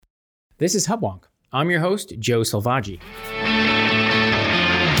This is Hubwonk. I'm your host, Joe Selvaggi.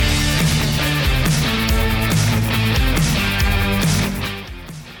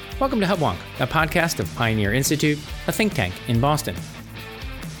 Welcome to Hubwonk, a podcast of Pioneer Institute, a think tank in Boston.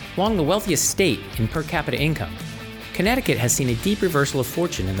 Along the wealthiest state in per capita income, Connecticut has seen a deep reversal of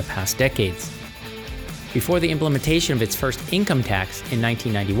fortune in the past decades. Before the implementation of its first income tax in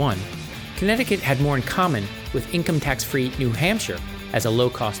 1991, Connecticut had more in common with income tax-free New Hampshire as a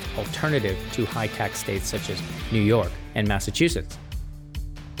low-cost alternative to high-tax states such as New York and Massachusetts.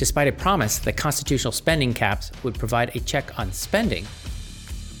 Despite a promise that constitutional spending caps would provide a check on spending,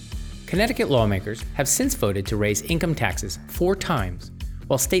 Connecticut lawmakers have since voted to raise income taxes 4 times,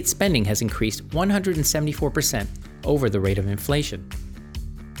 while state spending has increased 174% over the rate of inflation.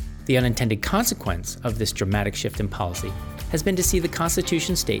 The unintended consequence of this dramatic shift in policy has been to see the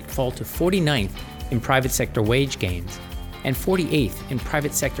Constitution state fall to 49th in private sector wage gains and 48th in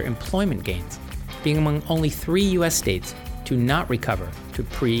private sector employment gains, being among only 3 U.S. states to not recover to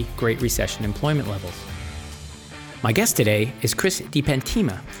pre-Great Recession employment levels. My guest today is Chris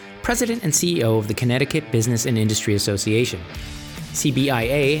DiPentima, President and CEO of the Connecticut Business and Industry Association.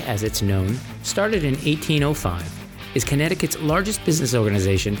 CBIA, as it's known, started in 1805, is Connecticut's largest business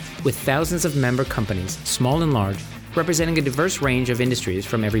organization with thousands of member companies, small and large, representing a diverse range of industries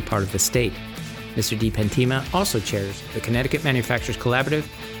from every part of the state. Mr. DiPentima also chairs the Connecticut Manufacturers Collaborative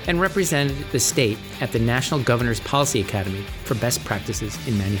and represented the state at the National Governor's Policy Academy for Best Practices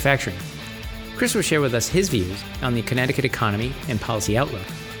in Manufacturing. Chris will share with us his views on the Connecticut economy and policy outlook,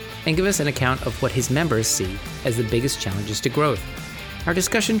 and give us an account of what his members see as the biggest challenges to growth. Our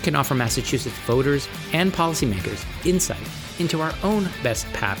discussion can offer Massachusetts voters and policymakers insight into our own best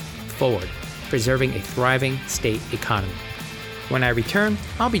path forward, preserving a thriving state economy. When I return,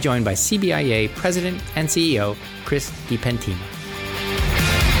 I'll be joined by CBIA President and CEO Chris DiPentima.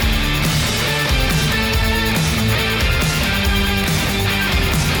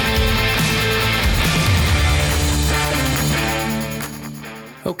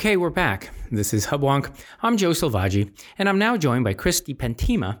 Okay, we're back. This is Hubwonk. I'm Joe Selvaggi, and I'm now joined by Chris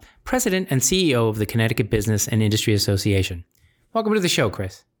DiPentima, President and CEO of the Connecticut Business and Industry Association. Welcome to the show,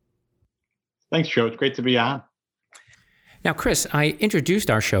 Chris. Thanks, Joe. It's great to be on. Now, Chris, I introduced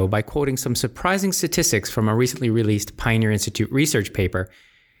our show by quoting some surprising statistics from a recently released Pioneer Institute research paper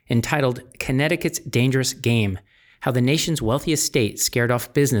entitled Connecticut's Dangerous Game: How the Nation's Wealthiest State Scared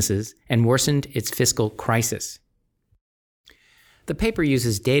Off Businesses and Worsened Its Fiscal Crisis. The paper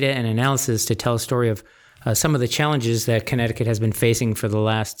uses data and analysis to tell a story of some of the challenges that Connecticut has been facing for the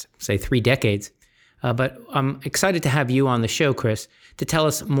last, say, 3 decades. But I'm excited to have you on the show, Chris, to tell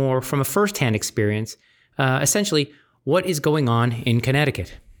us more from a firsthand experience, essentially, what is going on in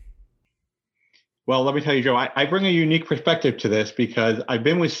Connecticut? Well, let me tell you, Joe, I bring a unique perspective to this because I've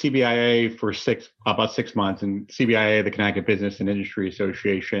been with CBIA for about 6 months, and CBIA, the Connecticut Business and Industry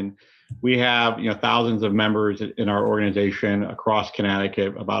Association, we have thousands of members in our organization across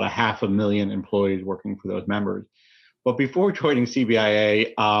Connecticut, about 500,000 employees working for those members. But before joining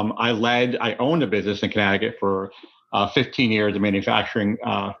CBIA, I owned a business in Connecticut for 15 years, a manufacturing,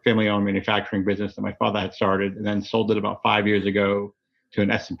 family-owned manufacturing business that my father had started, and then sold it about 5 years ago to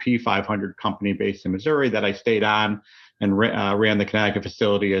an S&P 500 company based in Missouri that I stayed on and ran the Connecticut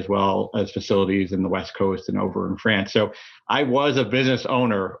facility as well as facilities in the West Coast and over in France. So I was a business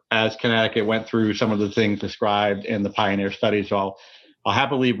owner as Connecticut went through some of the things described in the Pioneer study. So I'll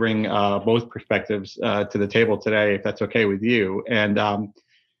happily bring both perspectives to the table today, if that's okay with you. And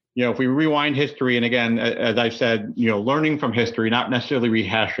if we rewind history, and again, as I said, learning from history, not necessarily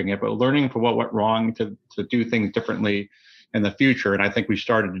rehashing it, but learning from what went wrong to do things differently in the future. And I think we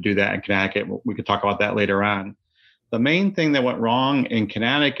started to do that in Connecticut. We could talk about that later on. The main thing that went wrong in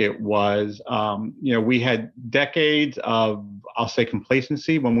Connecticut was, we had decades of, I'll say,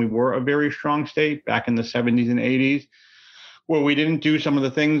 complacency when we were a very strong state back in the 70s and 80s, where we didn't do some of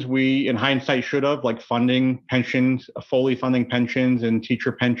the things we, in hindsight, should have, like funding pensions, fully funding pensions and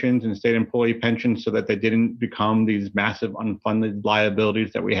teacher pensions and state employee pensions so that they didn't become these massive unfunded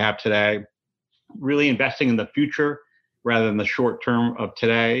liabilities that we have today. Really investing in the future rather than the short term of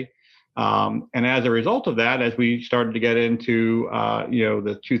today. And as a result of that, as we started to get into,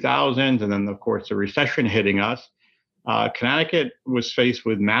 the 2000s, and then, of course, the recession hitting us, Connecticut was faced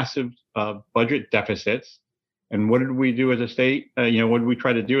with massive budget deficits. And what did we do as a state? What did we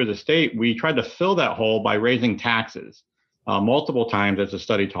try to do as a state? We tried to fill that hole by raising taxes multiple times, as the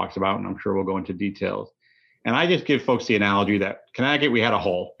study talks about, and I'm sure we'll go into details. And I just give folks the analogy that Connecticut, we had a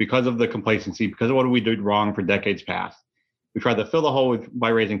hole because of the complacency, because of what we did wrong for decades past. We tried to fill the hole by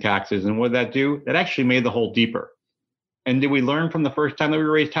raising taxes. And what did that do? That actually made the hole deeper. And did we learn from the first time that we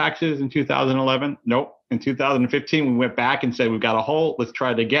raised taxes in 2011? Nope. In 2015, we went back and said, we've got a hole. Let's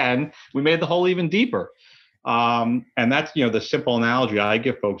try it again. We made the hole even deeper. And that's, the simple analogy I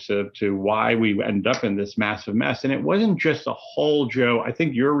give folks to why we ended up in this massive mess. And it wasn't just a hole, Joe. I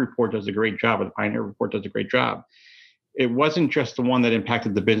think your report does a great job, or the Pioneer report does a great job. It wasn't just the one that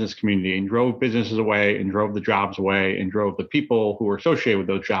impacted the business community and drove businesses away and drove the jobs away and drove the people who were associated with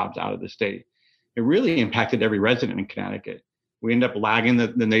those jobs out of the state. It really impacted every resident in Connecticut. We ended up lagging the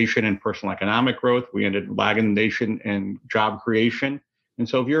nation in personal economic growth. We ended up lagging the nation in job creation. And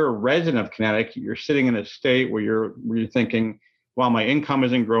so if you're a resident of Connecticut, you're sitting in a state where you're thinking, well, my income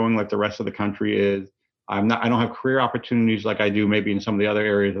isn't growing like the rest of the country is. I don't have career opportunities like I do maybe in some of the other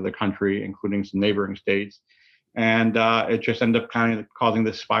areas of the country, including some neighboring states. And it just ended up kind of causing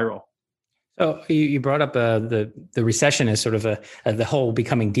this spiral. So you brought up the recession as sort of the hole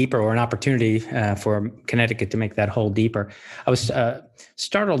becoming deeper, or an opportunity for Connecticut to make that hole deeper. I was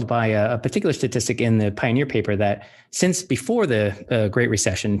startled by a particular statistic in the Pioneer paper that since before the Great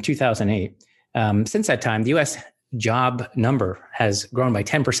Recession, 2008, since that time, the U.S. job number has grown by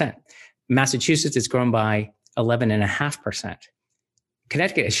 10%. Massachusetts has grown by 11.5%.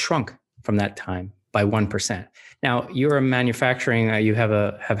 Connecticut has shrunk from that time by 1%. Now, you're a manufacturing, you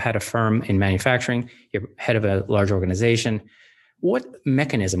have had a firm in manufacturing, you're head of a large organization. What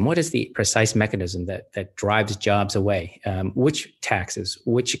is the precise mechanism that drives jobs away? Which taxes,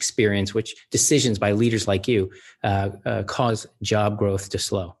 which experience, which decisions by leaders like you cause job growth to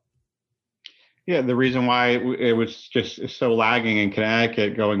slow? Yeah, the reason why it was just so lagging in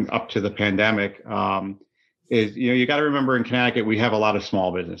Connecticut going up to the pandemic is, you got to remember in Connecticut, we have a lot of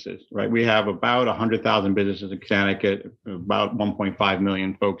small businesses, right? We have about 100,000 businesses in Connecticut, about 1.5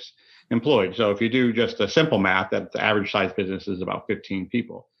 million folks employed. So if you do just a simple math, that the average size business is about 15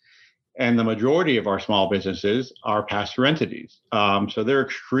 people. And the majority of our small businesses are pass-through entities. So they're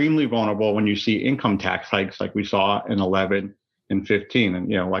extremely vulnerable when you see income tax hikes like we saw in 11 and 15.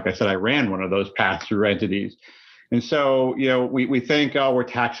 And, like I said, I ran one of those pass-through entities. And so, we think, oh, we're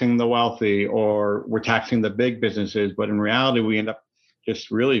taxing the wealthy or we're taxing the big businesses. But in reality, we end up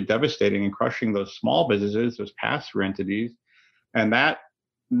just really devastating and crushing those small businesses, those pass-through entities. And that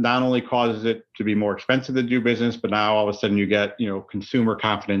not only causes it to be more expensive to do business, but now all of a sudden you get, consumer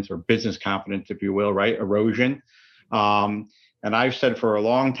confidence or business confidence, if you will, right? Erosion. And I've said for a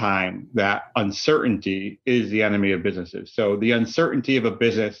long time that uncertainty is the enemy of businesses. So the uncertainty of a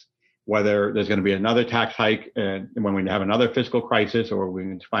business, whether there's going to be another tax hike and when we have another fiscal crisis or we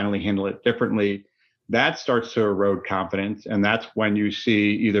can finally handle it differently, that starts to erode confidence. And that's when you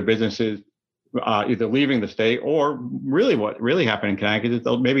see either businesses either leaving the state, or really what really happened in Connecticut is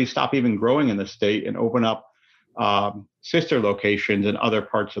they'll maybe stop even growing in the state and open up sister locations in other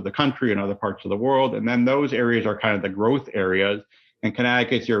parts of the country and other parts of the world. And then those areas are kind of the growth areas. And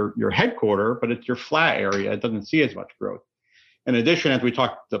Connecticut's your headquarter, but it's your flat area. It doesn't see as much growth. In addition, as we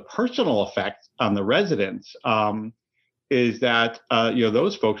talked, the personal effect on the residents is that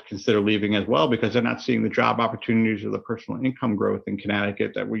those folks consider leaving as well because they're not seeing the job opportunities or the personal income growth in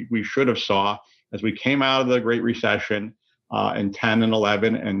Connecticut that we should have saw as we came out of the Great Recession in 10 and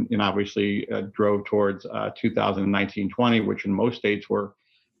 11, and obviously drove towards 2019-20, which in most states were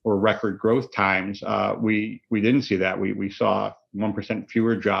record growth times. We didn't see that. We saw 1%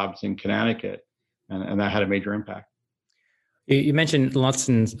 fewer jobs in Connecticut, and that had a major impact. You mentioned lots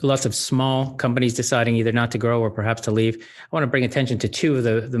of small companies deciding either not to grow or perhaps to leave. I want to bring attention to two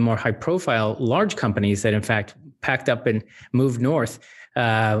of the more high-profile large companies that, in fact, packed up and moved north.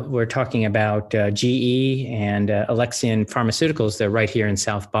 We're talking about GE and Alexion Pharmaceuticals. They're right here in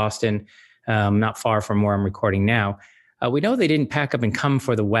South Boston, not far from where I'm recording now. We know they didn't pack up and come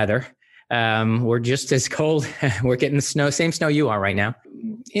for the weather. We're just as cold. We're getting the snow, same snow you are right now.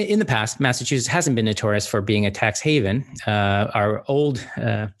 In the past, Massachusetts hasn't been notorious for being a tax haven. Our old,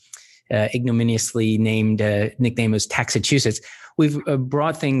 ignominiously named nickname was Taxachusetts. We've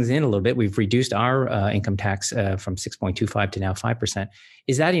brought things in a little bit. We've reduced our income tax from 6.25 to now 5%.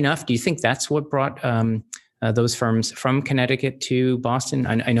 Is that enough? Do you think that's what brought those firms from Connecticut to Boston?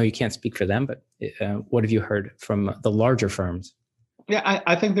 I know you can't speak for them, but what have you heard from the larger firms? Yeah,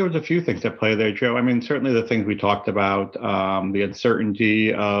 I think there was a few things at play there, Joe. I mean, certainly the things we talked about, the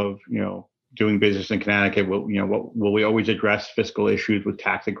uncertainty of, doing business in Connecticut. Will we always address fiscal issues with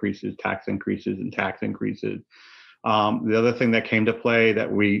tax increases? The other thing that came to play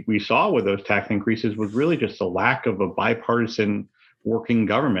that we saw with those tax increases was really just the lack of a bipartisan working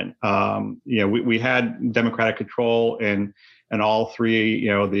government. We had Democratic control in all three,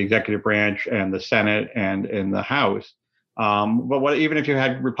 the executive branch and the Senate and in the House. But even if you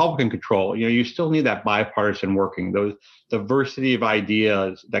had Republican control, you still need that bipartisan working, those diversity of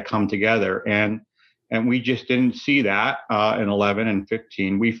ideas that come together. And we just didn't see that in 11 and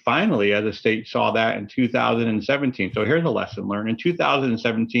 15. We finally, as a state, saw that in 2017. So here's a lesson learned. In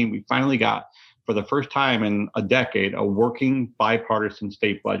 2017, we finally got, for the first time in a decade, a working bipartisan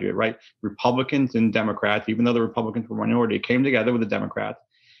state budget, right? Republicans and Democrats, even though the Republicans were minority, came together with the Democrats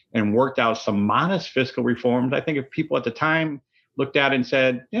and worked out some modest fiscal reforms. I think if people at the time looked at it and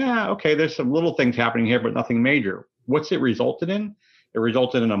said, yeah, okay, there's some little things happening here, but nothing major. What's it resulted in? It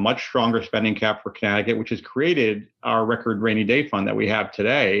resulted in a much stronger spending cap for Connecticut, which has created our record rainy day fund that we have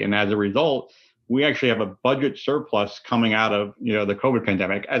today. And as a result, we actually have a budget surplus coming out of the COVID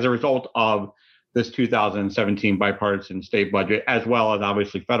pandemic as a result of this 2017 bipartisan state budget, as well as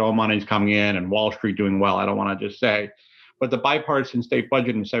obviously federal monies coming in and Wall Street doing well. I don't want to just say, but the bipartisan state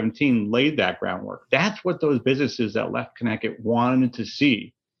budget in 17 laid that groundwork. That's what those businesses that left Connecticut wanted to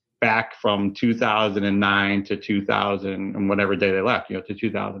see back from 2009 to 2000 and whatever day they left, to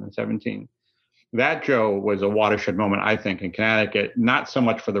 2017. That, Joe, was a watershed moment, I think, in Connecticut, not so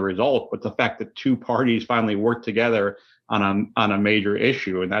much for the result, but the fact that two parties finally worked together on a major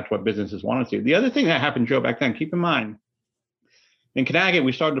issue. And that's what businesses want to see. The other thing that happened, Joe, back then, keep in mind, in Connecticut,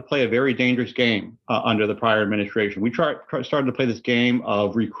 we started to play a very dangerous game under the prior administration. We started to play this game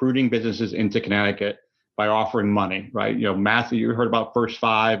of recruiting businesses into Connecticut by offering money, right? Massive. You heard about First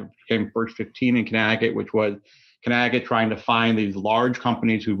 5, became First 15 in Connecticut, which was Connecticut trying to find these large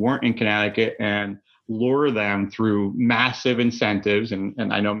companies who weren't in Connecticut and lure them through massive incentives.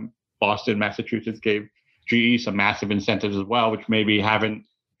 And I know Boston, Massachusetts gave GE some massive incentives as well, which maybe haven't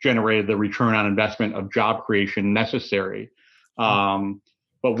generated the return on investment of job creation necessary.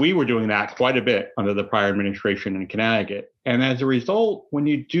 But we were doing that quite a bit under the prior administration in Connecticut. And as a result, when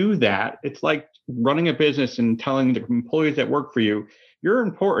you do that, it's like running a business and telling the employees that work for you, you're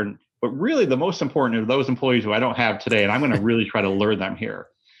important, but really the most important are those employees who I don't have today. And I'm going to really try to lure them here.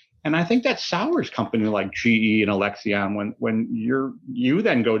 And I think that sours company like GE and Alexion when you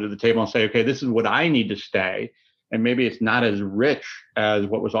then go to the table and say, okay, this is what I need to stay. And maybe it's not as rich as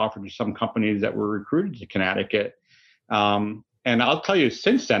what was offered to some companies that were recruited to Connecticut. And I'll tell you,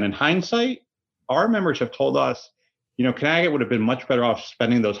 since then, in hindsight, our members have told us, Connecticut would have been much better off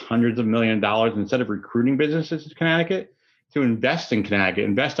spending those hundreds of $millions instead of recruiting businesses to Connecticut to invest in Connecticut,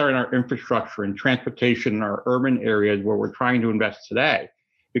 invest in our infrastructure and transportation in our urban areas where we're trying to invest today,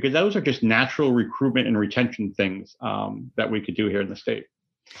 because those are just natural recruitment and retention things that we could do here in the state.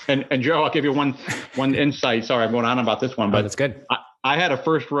 And Joe, I'll give you one insight. Sorry, I'm going on about this one, but that's good. I had a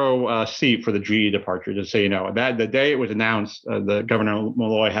first row seat for the GE departure, just so you know. That the day it was announced, the Governor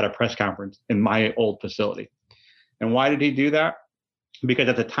Malloy had a press conference in my old facility. And why did he do that? Because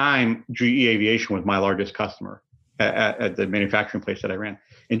at the time, GE Aviation was my largest customer at the manufacturing place that I ran.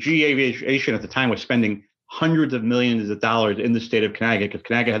 And GE Aviation at the time was spending hundreds of millions of dollars in the state of Connecticut, because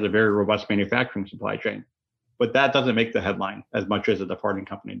Connecticut has a very robust manufacturing supply chain. But that doesn't make the headline as much as a departing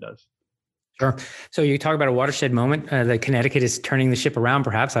company does. Sure. So you talk about a watershed moment. That Connecticut is turning the ship around,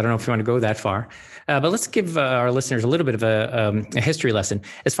 perhaps. I don't know if you want to go that far. But let's give our listeners a little bit of a history lesson.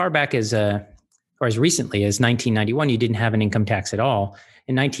 As far back as, or as recently as 1991, you didn't have an income tax at all.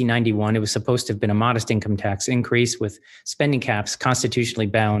 In 1991, it was supposed to have been a modest income tax increase with spending caps, constitutionally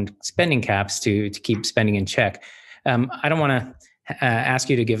bound spending caps to keep spending in check. I don't want to ask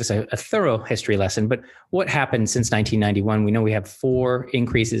you to give us a thorough history lesson, but what happened since 1991? We know we have 4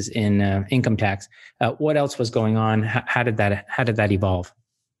 increases in income tax. What else was going on? How did that evolve?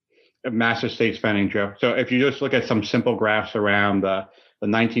 Massive state spending, Joe. So if you just look at some simple graphs around the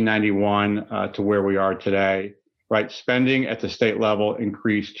 1991 to where we are today, right? Spending at the state level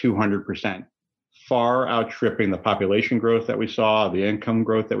increased 200%, far outstripping the population growth that we saw, the income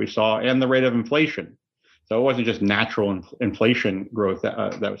growth that we saw, and the rate of inflation. So it wasn't just natural inflation growth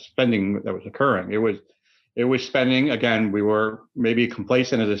that was spending that was occurring. It was spending. Again, we were maybe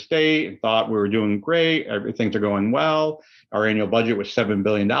complacent as a state and thought we were doing great. Things are going well. Our annual budget was $7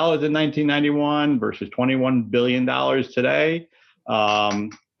 billion in 1991 versus $21 billion today.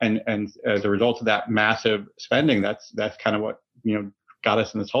 And as a result of that massive spending, that's kind of what got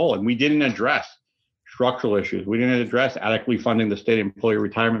us in this hole. And we didn't address structural issues. We didn't address adequately funding the state employee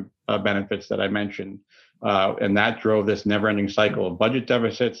retirement benefits that I mentioned. And that drove this never-ending cycle of budget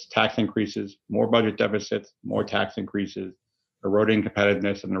deficits, tax increases, more budget deficits, more tax increases, eroding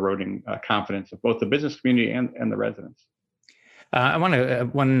competitiveness and eroding confidence of both the business community and the residents. I want to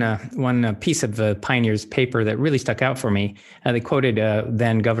one piece of the Pioneer's paper that really stuck out for me. They quoted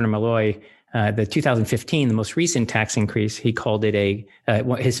then Governor Malloy the 2015, the most recent tax increase, he called it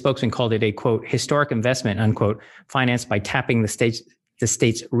his spokesman called it a, quote, historic investment, unquote, financed by tapping the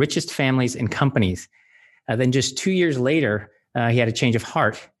state's richest families and companies. Then just 2 years later, he had a change of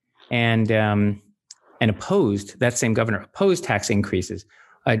heart and opposed, that same governor opposed tax increases.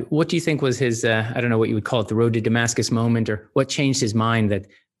 What do you think was his, I don't know what you would call it, the road to Damascus moment, or what changed his mind that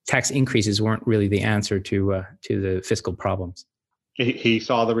tax increases weren't really the answer to the fiscal problems? He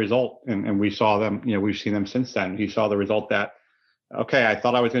saw the result, and we saw them. We've seen them since then. He saw the result that, okay, I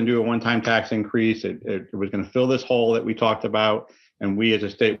thought I was going to do a one-time tax increase. It was going to fill this hole that we talked about, and we as a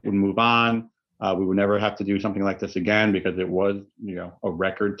state would move on. We would never have to do something like this again because it was, a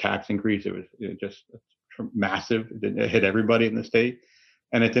record tax increase. It was just massive. It hit everybody in the state,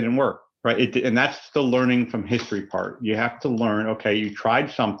 and it didn't work, right? And that's the learning from history part. You have to learn, okay, you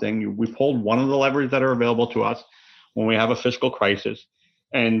tried something. We pulled one of the levers that are available to us when we have a fiscal crisis,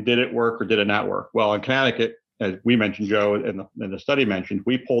 and did it work or did it not work? Well, in Connecticut, as we mentioned, Joe, and the study mentioned,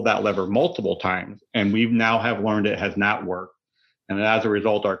 we pulled that lever multiple times, and we now have learned it has not worked. And as a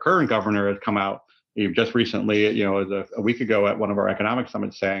result, our current governor has come out just recently, a week ago at one of our economic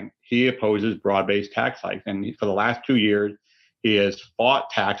summits, saying he opposes broad-based tax hikes. And for the last 2 years, he has fought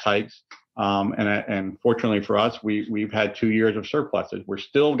tax hikes. And fortunately for us, we've had 2 years of surpluses. We're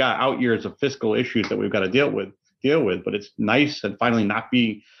still got out years of fiscal issues that we've got to deal with, but it's nice to finally not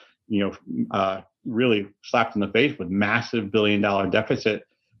be, really slapped in the face with massive $1 billion deficit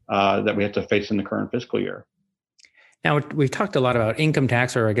that we have to face in the current fiscal year. Now, we've talked a lot about income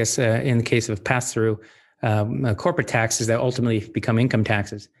tax, or I guess in the case of pass-through, corporate taxes that ultimately become income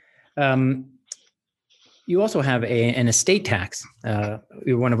taxes. You also have an estate tax.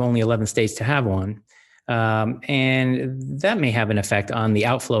 You're one of only 11 states to have one. And that may have an effect on the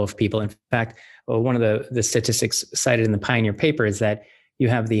outflow of people. In fact, one of the statistics cited in the Pioneer paper is that you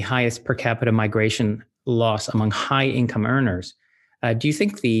have the highest per capita migration loss among high income earners. Do you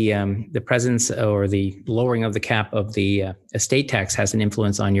think the presence or the lowering of the cap of the estate tax has an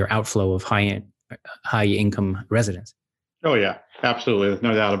influence on your outflow of high income residents? Oh yeah, absolutely. There's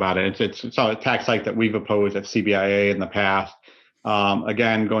no doubt about it. It's a tax hike that we've opposed at CBIA in the past.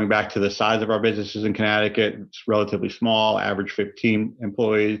 Again, going back to the size of our businesses in Connecticut, it's relatively small, average 15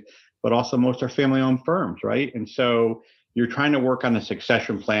 employees, but also most are family-owned firms, right? And so you're trying to work on a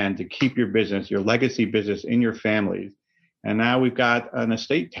succession plan to keep your business, your legacy business in your families. And now we've got an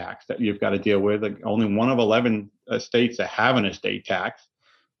estate tax that you've got to deal with. Like only one of 11 states that have an estate tax.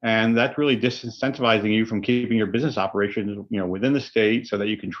 And that's really disincentivizing you from keeping your business operations, within the state so that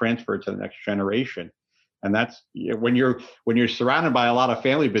you can transfer it to the next generation. And that's when you're surrounded by a lot of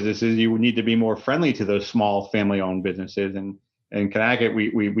family businesses, you need to be more friendly to those small family-owned businesses. And in Connecticut,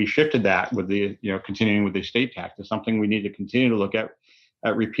 we shifted that with the, continuing with the estate tax. It's something we need to continue to look at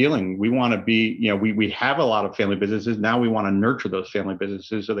repealing. We want to be, we have a lot of family businesses. Now we want to nurture those family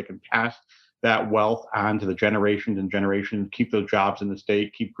businesses so they can pass that wealth on to the generations and generations, keep those jobs in the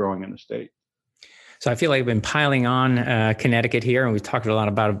state, keep growing in the state. So I feel like I've been piling on Connecticut here, and we've talked a lot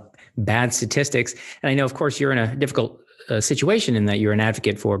about bad statistics. And I know, of course, you're in a difficult situation in that you're an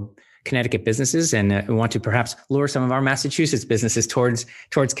advocate for Connecticut businesses, and we want to perhaps lure some of our Massachusetts businesses towards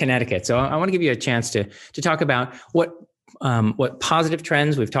Connecticut. So I want to give you a chance to talk about what positive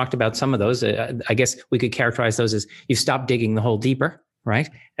trends. We've talked about some of those. I guess we could characterize those as you've stopped digging the hole deeper, right?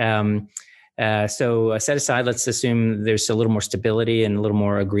 So set aside, let's assume there's a little more stability and a little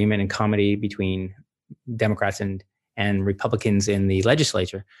more agreement and comity between Democrats and Republicans in the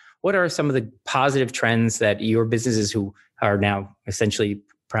legislature. What are some of the positive trends that your businesses who are now essentially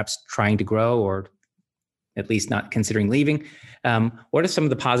perhaps trying to grow or at least not considering leaving, what are some of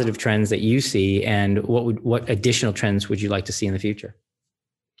the positive trends that you see, and what additional trends would you like to see in the future?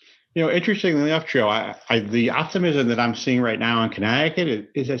 Interestingly enough, Joe, the optimism that I'm seeing right now in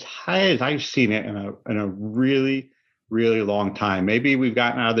Connecticut is as high as I've seen it in a really, really long time. Maybe we've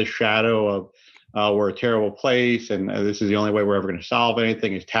gotten out of the shadow of we're a terrible place, and this is the only way we're ever going to solve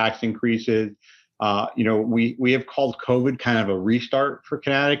anything is tax increases. We have called COVID kind of a restart for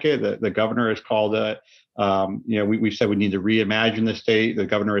Connecticut. The governor has called it. We said we need to reimagine the state. The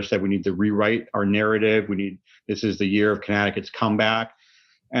governor has said we need to rewrite our narrative. This is the year of Connecticut's comeback.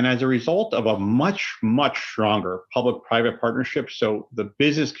 And as a result of a much, much stronger public-private partnership, so the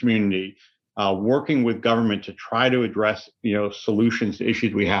business community working with government to try to address, solutions to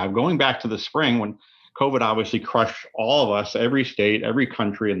issues we have, going back to the spring when COVID obviously crushed all of us, every state, every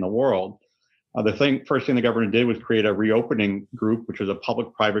country in the world. First thing the governor did was create a reopening group, which was a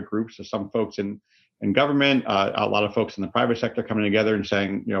public-private group. So some folks in government, a lot of folks in the private sector coming together and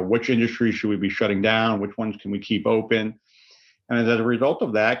saying, which industries should we be shutting down? Which ones can we keep open? And as a result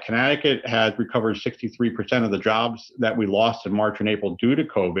of that, Connecticut has recovered 63% of the jobs that we lost in March and April due to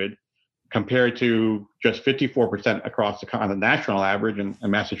COVID, compared to just 54% across the national average, and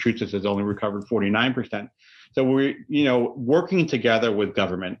Massachusetts has only recovered 49%. So we're, working together with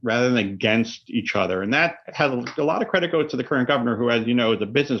government rather than against each other. And that has a lot of credit goes to the current governor, who, as you know, is a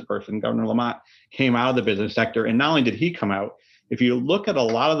business person. Governor Lamont came out of the business sector. And not only did he come out, if you look at a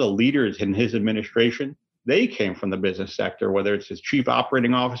lot of the leaders in his administration, they came from the business sector, whether it's his chief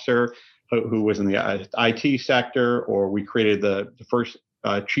operating officer, who was in the IT sector, or we created the first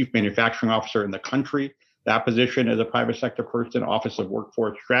chief manufacturing officer in the country. That position is a private sector person. Office of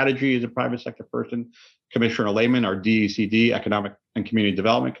Workforce Strategy is a private sector person. Commissioner Lehman, our DECD, Economic and Community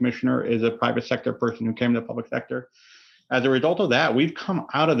Development Commissioner, is a private sector person who came to the public sector. As a result of that, we've come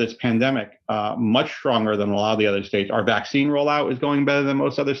out of this pandemic much stronger than a lot of the other states. Our vaccine rollout is going better than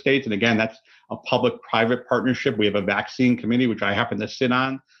most other states. And again, that's a public-private partnership. We have a vaccine committee, which I happen to sit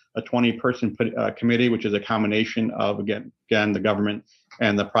on, a 20-person committee, which is a combination of, again, the government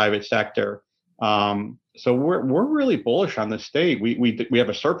and the private sector. So we're really bullish on the state. We have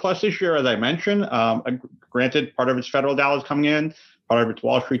a surplus this year, as I mentioned. Granted, part of it's federal dollars coming in, part of it's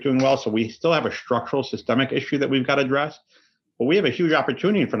Wall Street doing well. So we still have a structural systemic issue that we've got to address. But we have a huge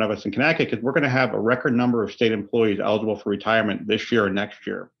opportunity in front of us in Connecticut, because we're going to have a record number of state employees eligible for retirement this year and next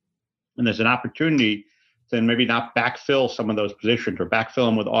year. And there's an opportunity to maybe not backfill some of those positions, or backfill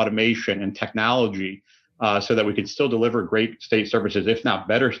them with automation and technology, so that we can still deliver great state services, if not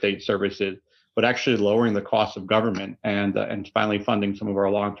better state services, but actually lowering the cost of government and finally funding some of our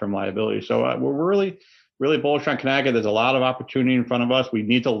long-term liabilities. So we're really, really bullish on Connecticut. There's a lot of opportunity in front of us. We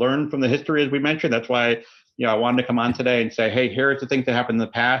need to learn from the history, as we mentioned. That's why I wanted to come on today and say, hey, here's the things that happened in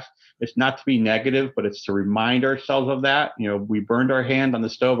the past. It's not to be negative, but it's to remind ourselves of that. We burned our hand on the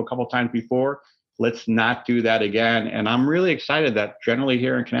stove a couple of times before. Let's not do that again. And I'm really excited that generally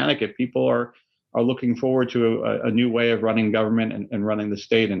here in Connecticut, people are looking forward to a new way of running government and running the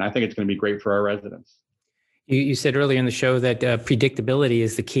state. And I think it's going to be great for our residents. You said earlier in the show that predictability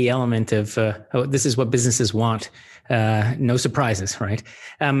is the key element of this is what businesses want. No surprises, right?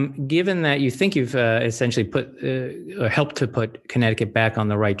 Given that you think you've essentially helped to put Connecticut back on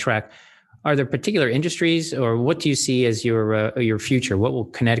the right track, are there particular industries, or what do you see as your future? What will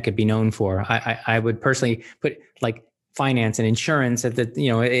Connecticut be known for? I would personally put like finance and insurance at the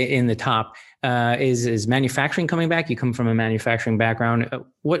in the top. Is manufacturing coming back? You come from a manufacturing background.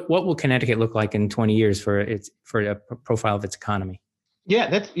 What will Connecticut look like in 20 years for a profile of its economy? Yeah,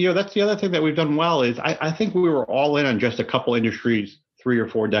 that's the other thing that we've done well is I think we were all in on just a couple industries 3 or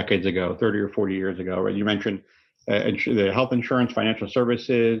 4 decades ago, 30 or 40 years ago. Right? You mentioned the health insurance, financial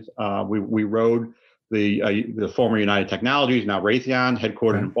services. We rode the former United Technologies, now Raytheon,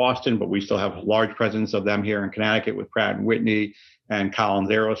 headquartered in Boston, but we still have a large presence of them here in Connecticut with Pratt and Whitney and Collins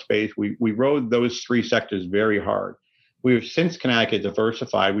Aerospace. We rode those 3 sectors very hard. We've since Connecticut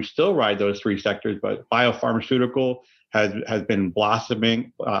diversified. We still ride those 3 sectors, but biopharmaceutical has been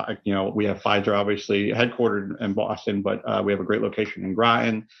blossoming. We have Pfizer, obviously headquartered in Boston, but we have a great location in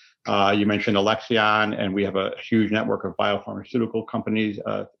Groton. You mentioned Alexion, and we have a huge network of biopharmaceutical companies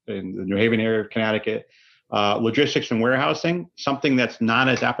in the New Haven area of Connecticut. Logistics and warehousing, something that's not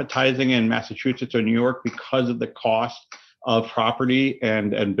as appetizing in Massachusetts or New York because of the cost of property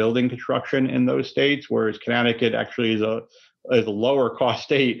and building construction in those states, whereas Connecticut actually is a lower cost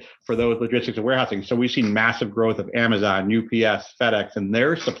state for those logistics and warehousing. So we've seen massive growth of Amazon, UPS, FedEx, and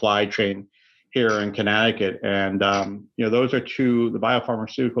their supply chain here in Connecticut. And, those are 2, the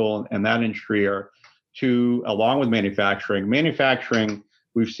biopharmaceutical and that industry are 2, along with manufacturing. Manufacturing,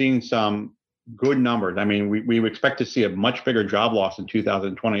 we've seen some good numbers. I mean, we expect to see a much bigger job loss in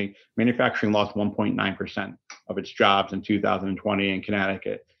 2020. Manufacturing lost 1.9% of its jobs in 2020 in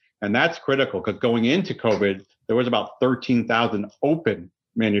Connecticut. And that's critical because going into COVID, there was about 13,000 open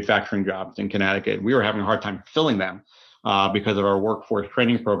manufacturing jobs in Connecticut. We were having a hard time filling them because of our workforce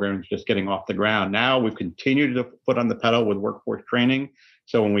training programs just getting off the ground. Now we've continued to put on the pedal with workforce training.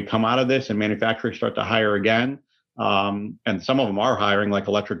 So when we come out of this and manufacturers start to hire again, and some of them are hiring, like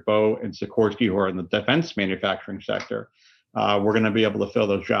Electric Boat and Sikorsky, who are in the defense manufacturing sector, we're going to be able to fill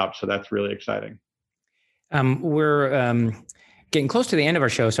those jobs. So that's really exciting. We're getting close to the end of our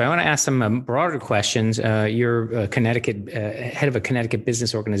show, so I want to ask some broader questions. You're a head of a Connecticut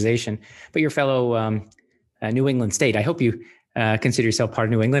business organization, but you're a fellow New England state. I hope you consider yourself part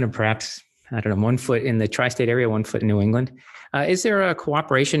of New England, or perhaps, I don't know, 1 foot in the tri-state area, 1 foot in New England. Is there a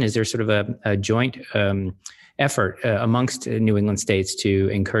cooperation? Is there sort of a joint effort amongst New England states to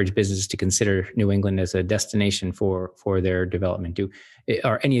encourage businesses to consider New England as a destination for their development?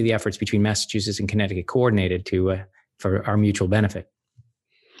 Are any of the efforts between Massachusetts and Connecticut coordinated to for our mutual benefit.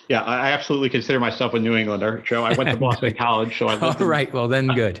 Yeah, I absolutely consider myself a New Englander, Joe. I went to Boston College, so I lived All right. Well, then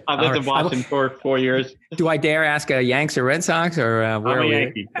good. I lived in Boston for 4 years. Do I dare ask Yanks or Red Sox, or where I'm a are we?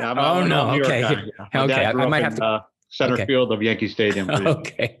 Yankee. I'm Oh, an no. old New York Okay. guy. Yeah. My Okay. dad grew I up might in have to. center field of Yankee Stadium.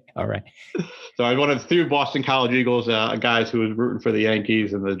 Okay. All right. So I was one of the few Boston College Eagles guys who was rooting for the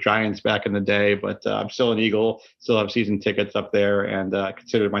Yankees and the Giants back in the day, but I'm still an Eagle, still have season tickets up there, and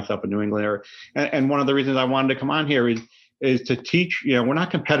consider myself a New Englander. And one of the reasons I wanted to come on here is to teach, we're not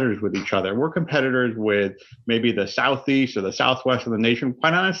competitors with each other. We're competitors with maybe the Southeast or the Southwest of the nation.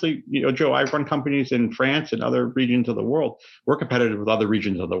 Quite honestly, Joe, I run companies in France and other regions of the world. We're competitive with other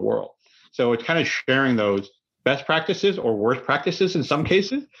regions of the world. So it's kind of sharing those best practices or worst practices in some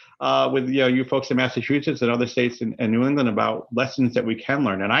cases with you folks in Massachusetts and other states and New England about lessons that we can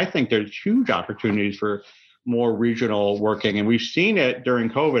learn. And I think there's huge opportunities for more regional working. And we've seen it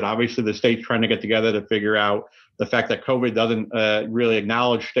during COVID. Obviously, the states trying to get together to figure out the fact that COVID doesn't really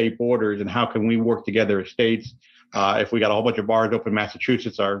acknowledge state borders and how can we work together as states. If we got a whole bunch of bars open in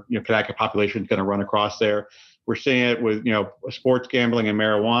Massachusetts, our Connecticut population is going to run across there. We're seeing it with sports gambling and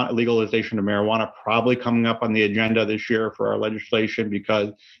marijuana, legalization of marijuana probably coming up on the agenda this year for our legislation because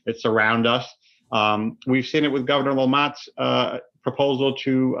it's around us. We've seen it with Governor Lamont's proposal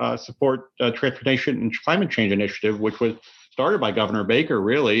to support transportation and climate change initiative, which was started by Governor Baker,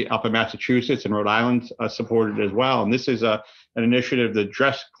 really, up in Massachusetts, and Rhode Island supported as well. And this is an initiative to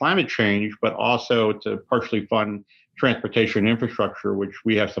address climate change, but also to partially fund transportation infrastructure, which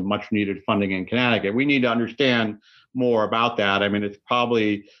we have some much needed funding in Connecticut. We need to understand more about that. I mean, it's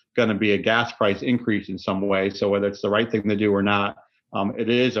probably going to be a gas price increase in some way. So whether it's the right thing to do or not, it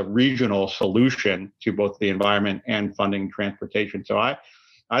is a regional solution to both the environment and funding transportation. So I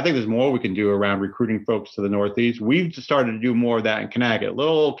think there's more we can do around recruiting folks to the Northeast. We've started to do more of that in Connecticut.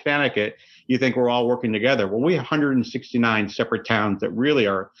 Little Connecticut, you think we're all working together. Well, we have 169 separate towns that really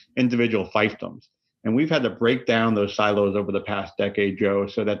are individual fiefdoms. And we've had to break down those silos over the past decade, Joe,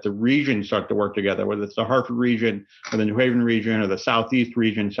 so that the regions start to work together, whether it's the Hartford region or the New Haven region or the Southeast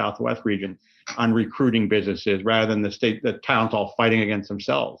region, Southwest region, on recruiting businesses rather than the towns all fighting against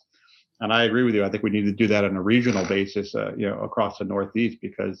themselves. And I agree with you. I think we need to do that on a regional basis, across the Northeast,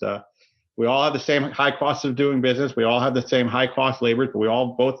 because we all have the same high costs of doing business. We all have the same high cost labor, but we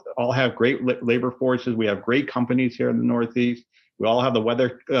all have great labor forces. We have great companies here in the Northeast. We all have the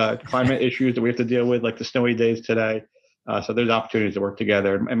weather, climate issues that we have to deal with, like the snowy days today. So there's opportunities to work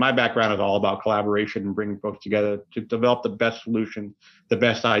together. And my background is all about collaboration and bringing folks together to develop the best solution, the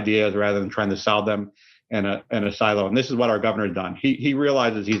best ideas, rather than trying to solve them in a silo. And this is what our governor has done. He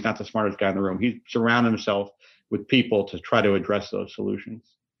realizes he's not the smartest guy in the room. He's surrounded himself with people to try to address those solutions.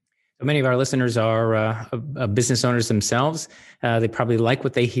 Many of our listeners are business owners themselves. They probably like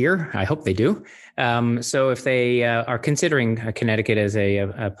what they hear. I hope they do. So if they are considering Connecticut as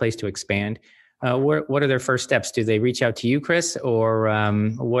a place to expand, what are their first steps? Do they reach out to you, Chris, or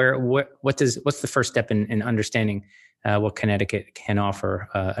what's the first step in understanding what Connecticut can offer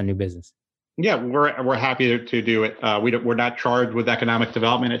a new business? Yeah, we're happy to do it. We're not charged with economic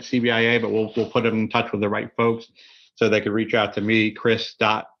development at CBIA, but we'll put them in touch with the right folks. So they could reach out to me,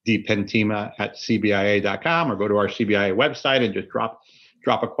 chris.dipentima@cbia.com, or go to our CBIA website and just drop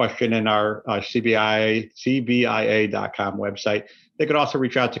a question in our CBIA.com website. They could also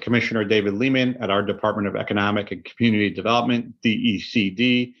reach out to Commissioner David Lehman at our Department of Economic and Community Development,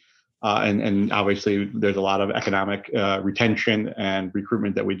 DECD. And obviously, there's a lot of economic retention and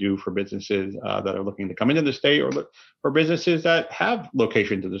recruitment that we do for businesses that are looking to come into the state, or for businesses that have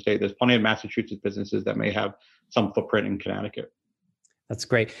locations in the state. There's plenty of Massachusetts businesses that may have some footprint in Connecticut. That's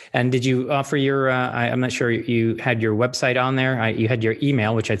great. And did you offer your, I'm not sure you had your website on there. You had your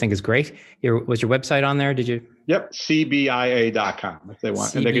email, which I think is great. Was your website on there? Did you? Yep. CBIA.com if they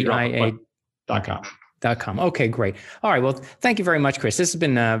want. And they can drop .com. Okay, great. All right. Well, thank you very much, Chris. This has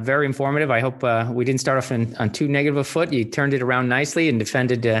been very informative. I hope we didn't start off on too negative a foot. You turned it around nicely and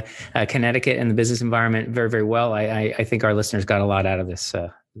defended Connecticut and the business environment very, very well. I think our listeners got a lot out of this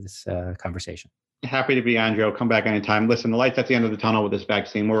conversation. Happy to be on, Joe. Come back anytime. Listen, the light's at the end of the tunnel with this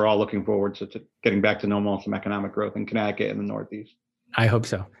vaccine. We're all looking forward to getting back to normal and some economic growth in Connecticut and the Northeast. I hope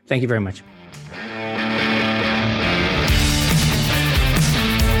so. Thank you very much.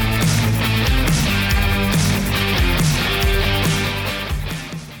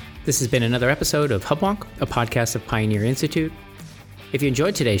 This has been another episode of Hubwonk, a podcast of Pioneer Institute. If you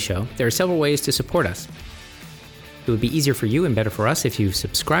enjoyed today's show, there are several ways to support us. It would be easier for you and better for us if you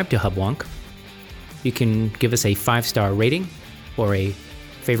subscribe to Hubwonk. You can give us a 5-star rating or a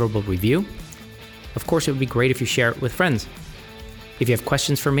favorable review. Of course, it would be great if you share it with friends. If you have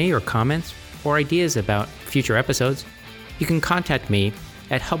questions for me or comments, or ideas about future episodes, you can contact me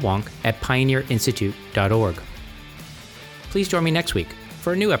at hubwonk@pioneerinstitute.org. Please join me next week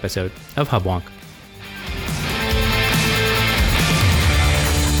for a new episode of Hubwonk.